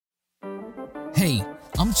Hey,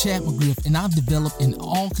 I'm Chad McGriff, and I've developed an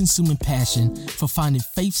all-consuming passion for finding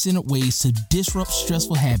faith-centered ways to disrupt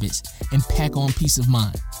stressful habits and pack on peace of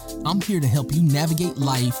mind. I'm here to help you navigate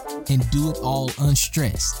life and do it all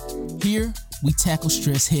unstressed. Here, we tackle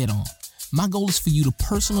stress head-on. My goal is for you to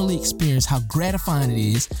personally experience how gratifying it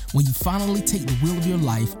is when you finally take the wheel of your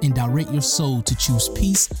life and direct your soul to choose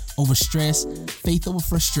peace over stress, faith over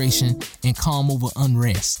frustration, and calm over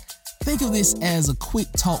unrest. Think of this as a quick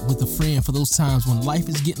talk with a friend for those times when life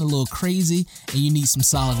is getting a little crazy and you need some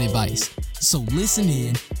solid advice. So listen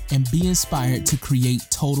in and be inspired to create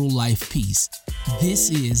total life peace. This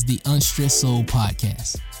is the Unstressed Soul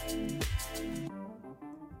podcast.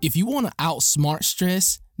 If you want to outsmart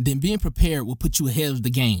stress, then being prepared will put you ahead of the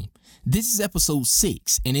game. This is episode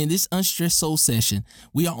 6, and in this Unstressed Soul session,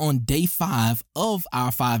 we are on day 5 of our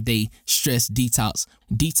 5-day stress detox.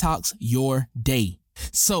 Detox your day.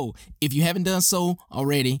 So if you haven't done so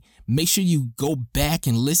already, make sure you go back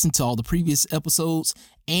and listen to all the previous episodes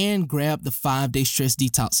and grab the 5-day stress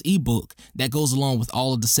detox ebook that goes along with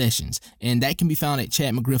all of the sessions. And that can be found at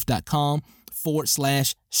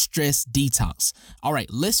chadmcgriff.com/stress detox. All right,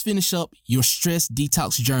 let's finish up your stress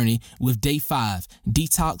detox journey with day 5.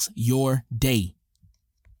 Detox your day.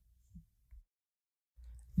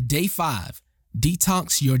 Day 5.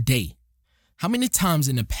 Detox your day. How many times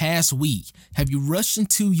in the past week have you rushed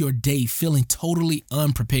into your day feeling totally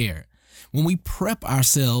unprepared? When we prep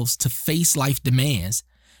ourselves to face life demands,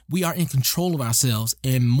 we are in control of ourselves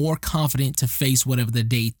and more confident to face whatever the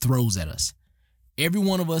day throws at us. Every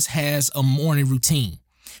one of us has a morning routine.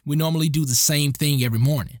 We normally do the same thing every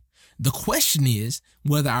morning. The question is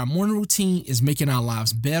whether our morning routine is making our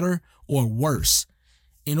lives better or worse.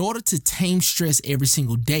 In order to tame stress every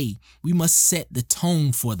single day, we must set the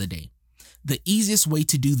tone for the day. The easiest way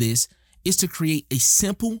to do this is to create a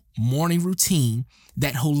simple morning routine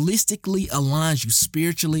that holistically aligns you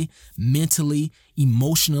spiritually, mentally,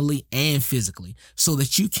 emotionally, and physically so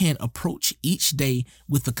that you can approach each day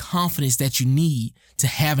with the confidence that you need to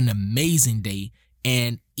have an amazing day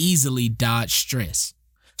and easily dodge stress.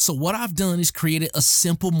 So what I've done is created a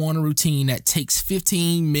simple morning routine that takes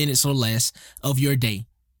 15 minutes or less of your day.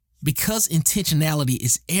 Because intentionality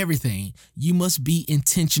is everything, you must be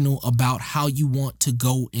intentional about how you want to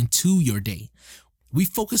go into your day. We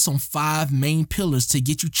focus on 5 main pillars to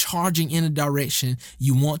get you charging in the direction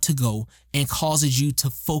you want to go and causes you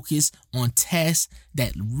to focus on tasks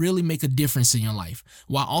that really make a difference in your life,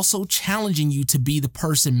 while also challenging you to be the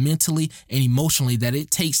person mentally and emotionally that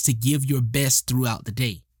it takes to give your best throughout the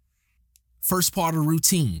day. First part of the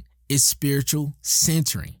routine is spiritual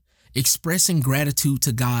centering. Expressing gratitude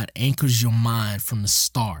to God anchors your mind from the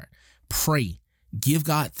start. Pray, give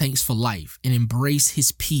God thanks for life, and embrace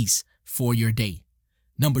His peace for your day.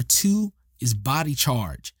 Number 2 is body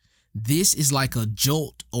charge. This is like a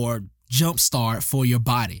jolt or jump start for your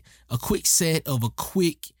body. A quick set of a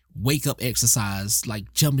quick wake up exercise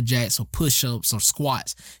like jumping jacks or push-ups or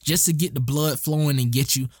squats just to get the blood flowing and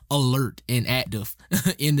get you alert and active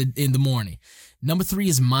in the morning. Number 3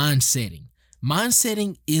 is mind setting. Mind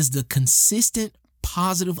setting is the consistent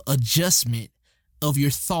positive adjustment of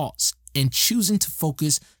your thoughts and choosing to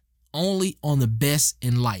focus only on the best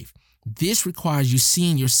in life. This requires you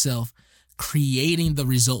seeing yourself creating the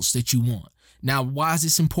results that you want. Now, why is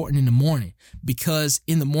this important in the morning? Because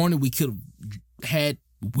in the morning we could have had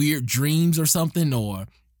weird dreams or something, or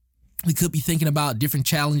we could be thinking about different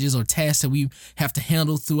challenges or tasks that we have to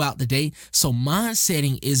handle throughout the day. So mind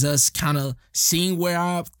setting is us kind of seeing where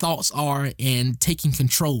our thoughts are and taking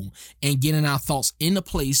control and getting our thoughts in a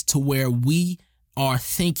place to where we are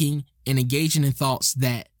thinking and engaging in thoughts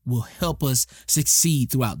that will help us succeed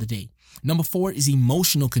throughout the day. Number 4 is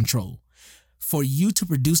emotional control. For you to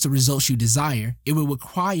produce the results you desire, it will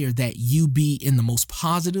require that you be in the most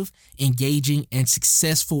positive, engaging, and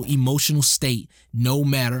successful emotional state no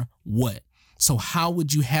matter what. So how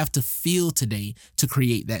would you have to feel today to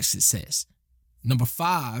create that success? Number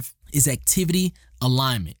 5 is activity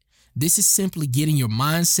alignment. This is simply getting your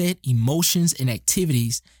mindset, emotions, and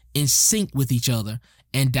activities in sync with each other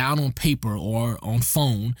and down on paper or on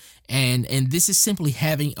phone. And this is simply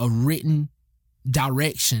having a written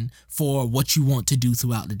direction for what you want to do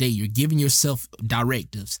throughout the day. You're giving yourself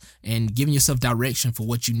directives and giving yourself direction for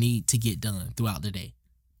what you need to get done throughout the day.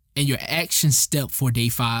 And your action step for day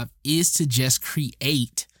 5 is to just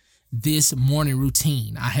create this morning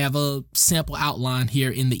routine. I have a sample outline here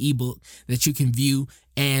in the ebook that you can view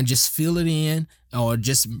and just fill it in or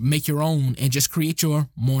just make your own and just create your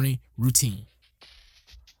morning routine.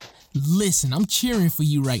 Listen, I'm cheering for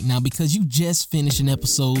you right now because you just finished an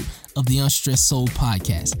episode of the Unstressed Soul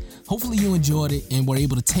podcast. Hopefully you enjoyed it and were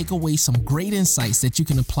able to take away some great insights that you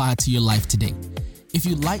can apply to your life today. If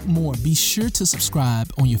you'd like more, be sure to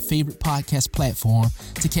subscribe on your favorite podcast platform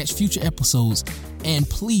to catch future episodes, and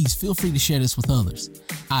please feel free to share this with others.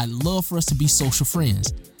 I'd love for us to be social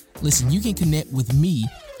friends. Listen, you can connect with me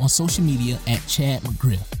on social media at Chad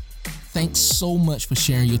McGriff. Thanks so much for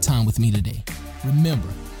sharing your time with me today. Remember,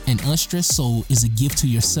 an unstressed soul is a gift to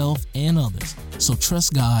yourself and others. So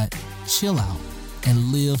trust God, chill out,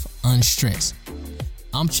 and live unstressed.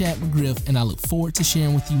 I'm Chad McGriff, and I look forward to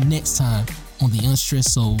sharing with you next time on the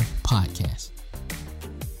Unstressed Soul podcast.